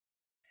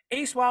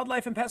Ace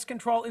Wildlife and Pest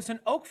Control is an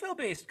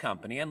Oakville-based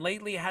company and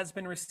lately has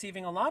been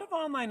receiving a lot of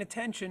online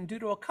attention due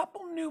to a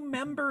couple new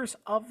members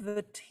of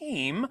the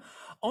team.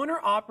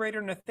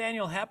 Owner-operator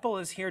Nathaniel Heppell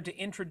is here to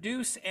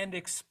introduce and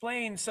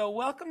explain. So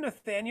welcome,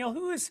 Nathaniel.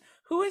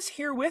 Who is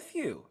here with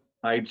you?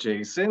 Hi,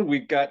 Jason.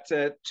 We've got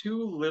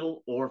two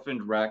little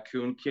orphaned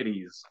raccoon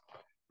kitties.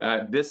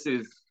 This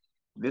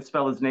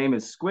fella's name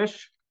is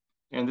Squish,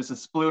 and this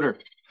is Spluter.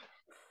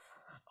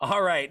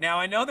 All right. Now,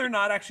 I know they're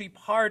not actually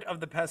part of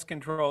the pest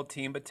control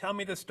team, but tell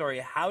me the story.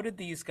 How did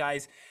these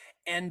guys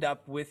end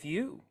up with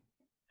you?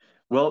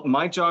 Well,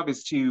 my job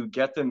is to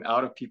get them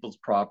out of people's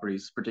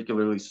properties,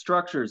 particularly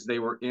structures. They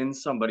were in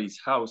somebody's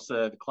house.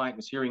 The client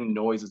was hearing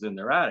noises in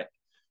their attic,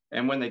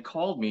 and when they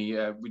called me,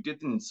 we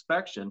did an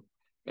inspection,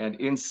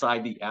 and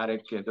inside the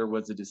attic there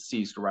was a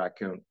deceased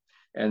raccoon,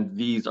 and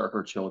these are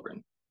her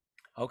children.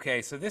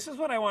 Okay, so this is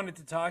what I wanted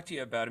to talk to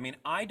you about. I mean,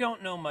 I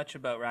don't know much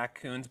about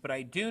raccoons, but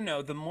I do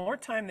know the more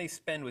time they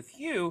spend with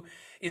you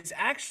is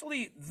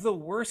actually the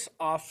worse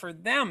off for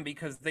them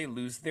because they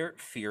lose their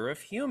fear of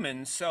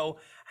humans. So,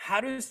 how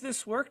does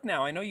this work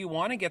now? I know you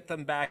want to get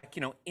them back,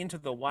 into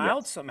the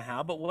wild Yes.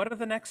 somehow, but what are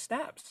the next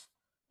steps?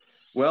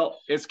 Well,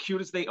 as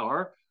cute as they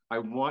are, I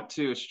want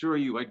to assure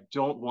you, I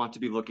don't want to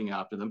be looking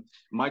after them.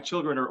 My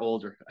children are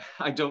older.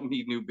 I don't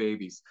need new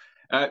babies.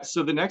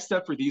 So the next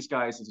step for these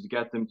guys is to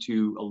get them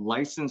to a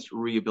licensed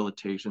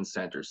rehabilitation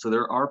center. So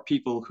there are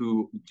people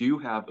who do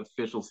have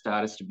official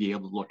status to be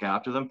able to look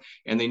after them,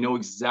 and they know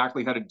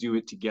exactly how to do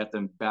it to get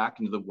them back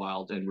into the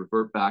wild and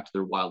revert back to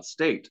their wild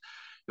state.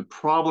 The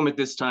problem at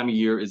this time of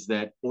year is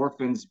that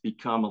orphans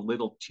become a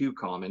little too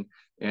common,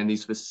 and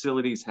these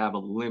facilities have a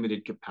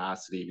limited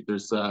capacity.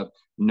 There's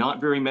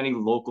not very many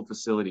local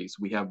facilities.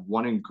 We have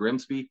one in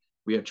Grimsby,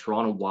 we have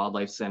Toronto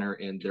Wildlife Center,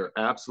 and they're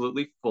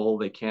absolutely full.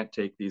 They can't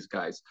take these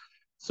guys.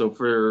 So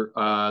for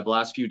the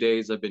last few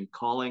days, I've been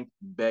calling,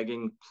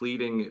 begging,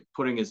 pleading,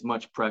 putting as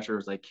much pressure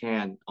as I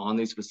can on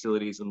these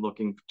facilities and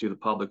looking to the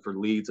public for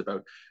leads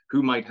about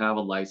who might have a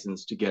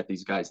license to get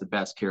these guys the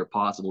best care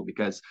possible,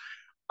 because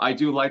I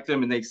do like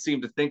them and they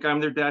seem to think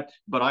I'm their dad,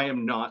 but I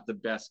am not the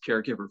best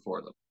caregiver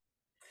for them.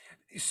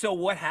 So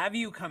what have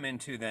you come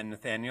into then,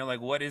 Nathaniel?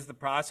 Like, what is the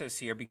process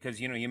here?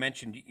 Because, you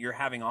mentioned you're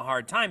having a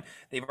hard time.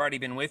 They've already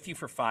been with you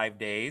for 5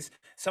 days.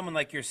 Someone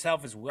like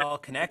yourself is well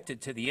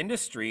connected to the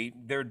industry.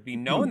 There'd be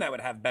no one that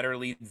would have better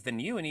leads than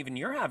you, and even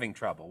you're having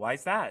trouble. Why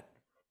is that?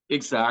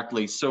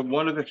 Exactly. So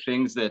one of the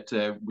things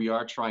that we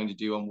are trying to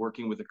do, I'm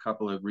working with a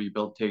couple of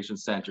rehabilitation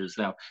centers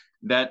now.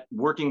 That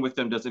working with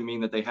them doesn't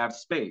mean that they have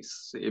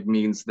space. It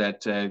means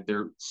that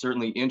they're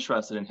certainly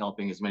interested in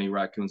helping as many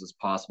raccoons as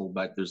possible,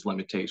 but there's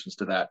limitations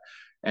to that.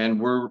 And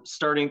we're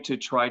starting to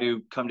try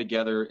to come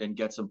together and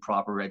get some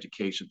proper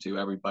education to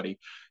everybody.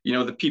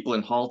 The people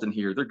in Halton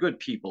here, they're good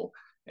people.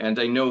 And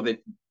I know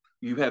that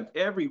you have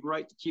every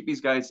right to keep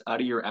these guys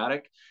out of your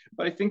attic,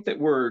 but I think that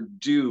we're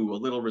due a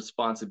little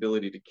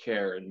responsibility to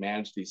care and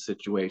manage these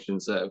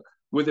situations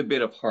with a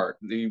bit of heart.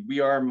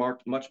 We are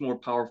much more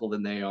powerful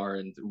than they are,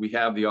 and we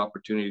have the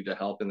opportunity to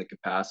help and the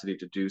capacity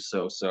to do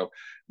so. So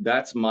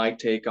that's my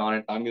take on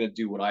it. I'm going to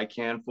do what I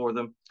can for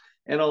them,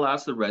 and I'll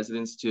ask the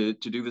residents to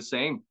do the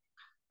same.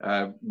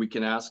 We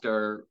can ask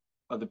our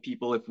other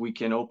people if we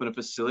can open a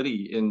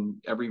facility in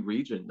every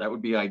region. That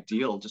would be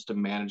ideal, just to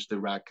manage the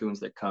raccoons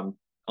that come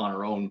on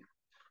our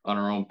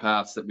own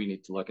paths that we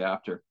need to look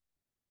after.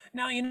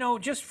 Now,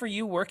 just for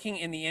you working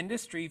in the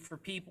industry, for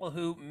people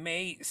who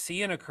may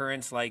see an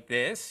occurrence like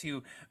this,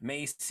 who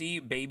may see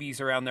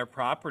babies around their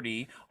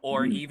property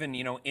or even,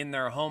 in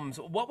their homes,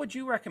 what would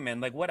you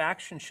recommend? Like, what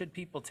action should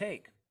people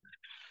take?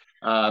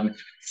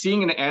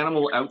 Seeing an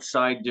animal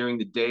outside during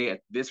the day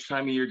at this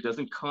time of year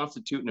doesn't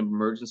constitute an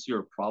emergency or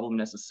a problem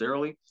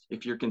necessarily.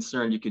 If you're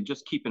concerned, you can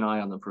just keep an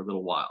eye on them for a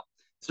little while.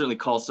 Certainly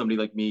call somebody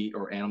like me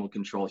or Animal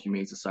Control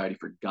Humane Society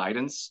for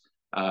guidance.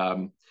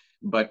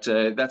 But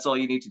that's all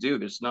you need to do.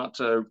 There's not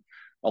a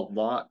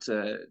lot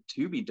to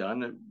be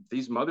done.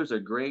 These mothers are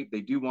great.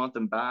 They do want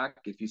them back.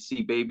 If you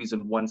see babies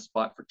in one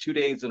spot for 2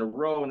 days in a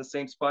row in the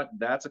same spot,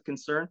 that's a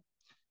concern.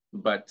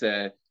 But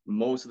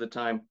most of the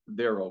time,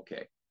 they're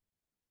okay.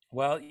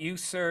 Well, you,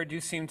 sir, do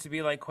seem to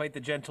be like quite the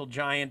gentle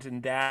giant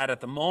and dad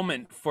at the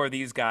moment for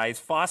these guys,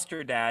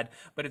 foster dad,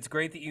 but it's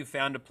great that you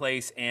found a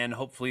place and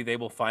hopefully they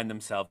will find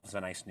themselves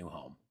a nice new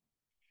home.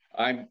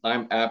 I'm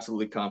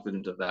absolutely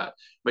confident of that.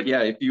 But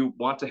yeah, if you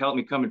want to help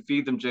me come and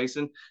feed them,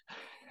 Jason,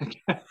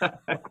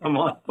 come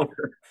on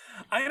over.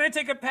 I'm going to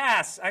take a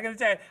pass. I'm going to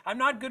tell you, I'm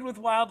not good with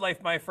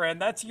wildlife, my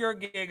friend. That's your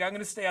gig. I'm going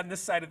to stay on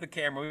this side of the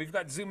camera. We've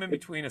got Zoom in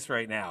between us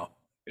right now.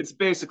 It's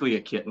basically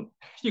a kitten.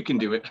 You can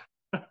do it.